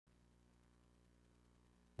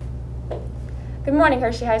Good morning,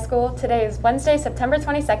 Hershey High School. Today is Wednesday, September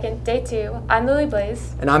 22nd, day 2. I'm Lily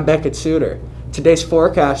Blaze. And I'm Beckett Suter. Today's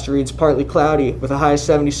forecast reads partly cloudy with a high of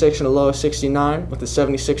 76 and a low of 69 with a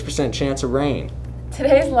 76% chance of rain.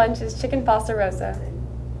 Today's lunch is chicken pasta rosa.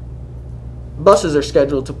 Buses are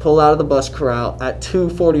scheduled to pull out of the bus corral at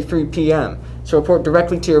 2:43 p.m., so report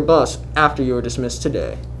directly to your bus after you are dismissed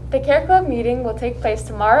today. The Care Club meeting will take place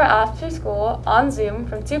tomorrow after school on Zoom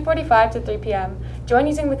from 2:45 to 3 p.m. Join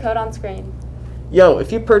using the code on screen. Yo,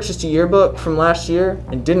 if you purchased a yearbook from last year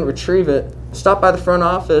and didn't retrieve it, stop by the front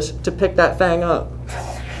office to pick that thing up.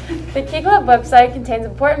 The Key Club website contains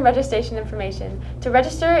important registration information. To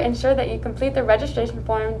register, ensure that you complete the registration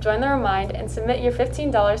form, join the Remind, and submit your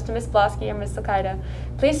 $15 to Ms. Blosky or Ms. Lakaida.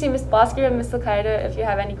 Please see Ms. Blosky or Ms. Lakaida if you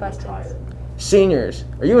have any questions. Seniors,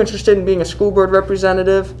 are you interested in being a school board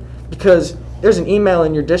representative? Because there's an email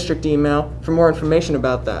in your district email for more information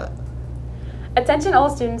about that. Attention all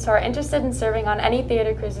students who are interested in serving on any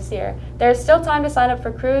theater crews this year. There is still time to sign up for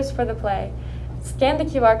crews for the play. Scan the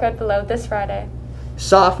QR code below this Friday.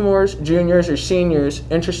 Sophomores, juniors, or seniors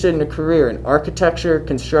interested in a career in architecture,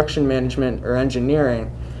 construction management, or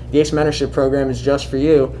engineering, the ACE Mentorship Program is just for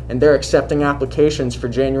you, and they're accepting applications for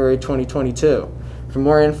January 2022. For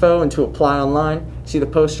more info and to apply online, see the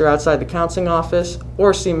poster outside the counseling office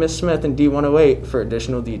or see Ms. Smith in D108 for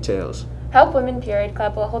additional details. Help Women Period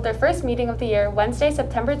Club will hold their first meeting of the year Wednesday,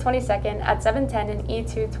 September 22nd at 7:10 in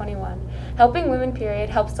E221. Helping Women Period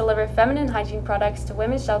helps deliver feminine hygiene products to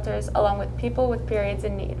women's shelters along with people with periods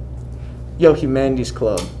in need. Yo, Humanities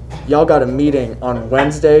Club, y'all got a meeting on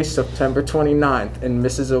Wednesday, September 29th in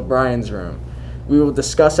Mrs. O'Brien's room. We will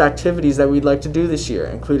discuss activities that we'd like to do this year,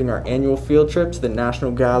 including our annual field trip to the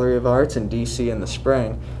National Gallery of Arts in D.C. in the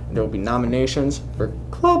spring. And there will be nominations for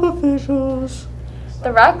club officials.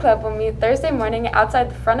 The RAG Club will meet Thursday morning outside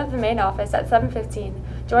the front of the main office at 7:15.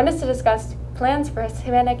 Join us to discuss plans for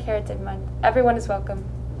Hispanic Heritage Month. Everyone is welcome.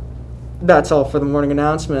 That's all for the morning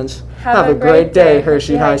announcements. Have a great day,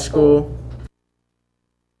 Hershey High School.